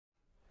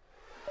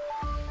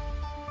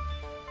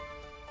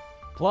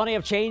Plenty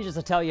of changes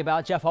to tell you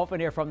about. Jeff Hoffman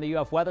here from the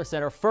UF Weather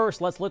Center. First,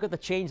 let's look at the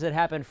change that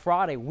happened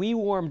Friday. We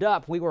warmed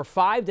up. We were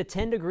 5 to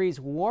 10 degrees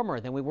warmer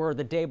than we were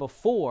the day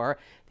before.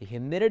 The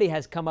humidity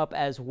has come up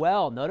as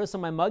well. Notice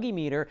on my muggy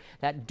meter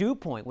that dew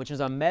point, which is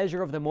a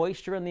measure of the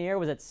moisture in the air,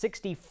 was at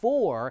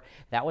 64.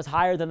 That was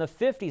higher than the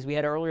 50s we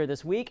had earlier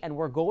this week, and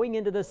we're going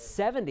into the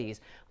 70s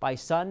by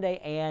Sunday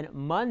and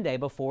Monday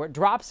before it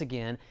drops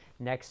again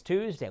next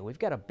Tuesday. We've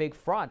got a big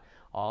front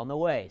on the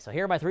way. So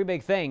here are my 3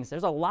 big things.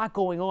 There's a lot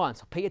going on,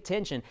 so pay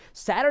attention.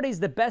 Saturday's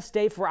the best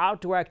day for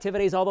outdoor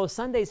activities, although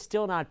Sunday's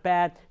still not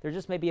bad. There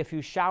just may be a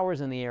few showers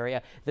in the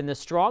area. Then the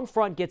strong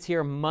front gets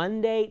here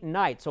Monday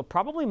night, so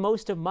probably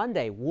most of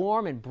Monday,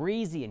 warm and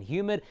breezy and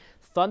humid.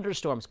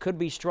 Thunderstorms could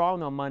be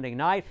strong on Monday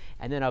night,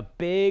 and then a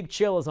big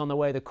chill is on the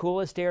way. The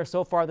coolest air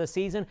so far this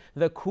season,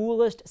 the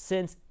coolest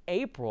since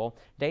April.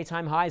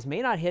 Daytime highs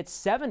may not hit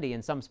 70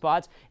 in some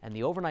spots, and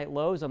the overnight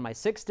lows on my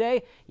 6th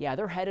day, yeah,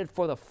 they're headed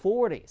for the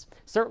 40s.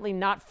 Certainly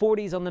not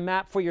 40s on the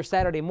map for your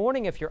Saturday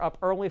morning if you're up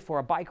early for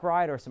a bike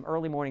ride or some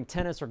early morning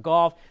tennis or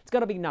golf. It's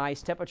going to be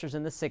nice. Temperatures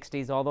in the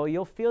 60s, although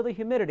you'll feel the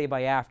humidity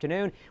by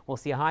afternoon. We'll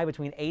see a high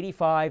between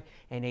 85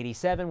 and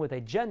 87 with a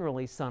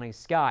generally sunny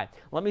sky.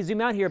 Let me zoom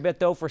out here a bit,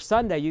 though. For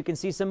Sunday, you can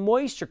see some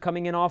moisture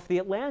coming in off the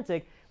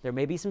Atlantic. There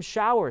may be some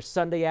showers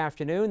Sunday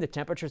afternoon. The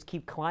temperatures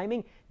keep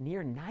climbing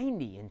near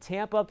 90 in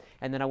Tampa.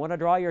 And then I want to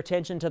draw your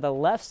attention to the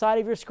left side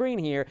of your screen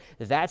here.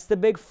 That's the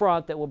big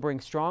front that will bring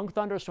strong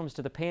thunderstorms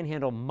to the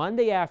Panhandle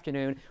Monday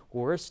afternoon.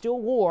 We're still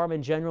warm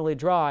and generally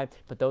dry,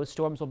 but those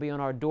storms will be on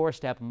our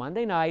doorstep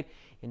Monday night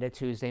into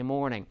Tuesday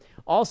morning.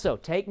 Also,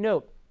 take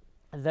note.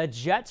 The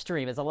jet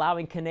stream is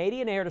allowing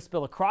Canadian air to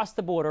spill across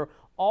the border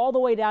all the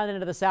way down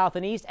into the south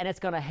and east, and it's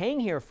going to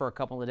hang here for a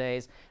couple of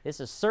days. This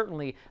is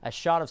certainly a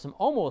shot of some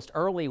almost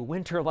early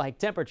winter-like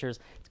temperatures.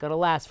 It's going to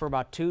last for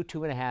about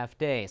 2.5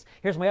 days.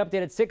 Here's my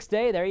updated 6th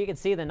day. There you can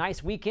see the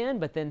nice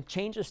weekend, but then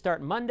changes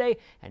start Monday,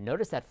 and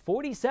notice that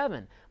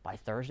 47 by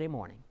Thursday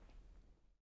morning.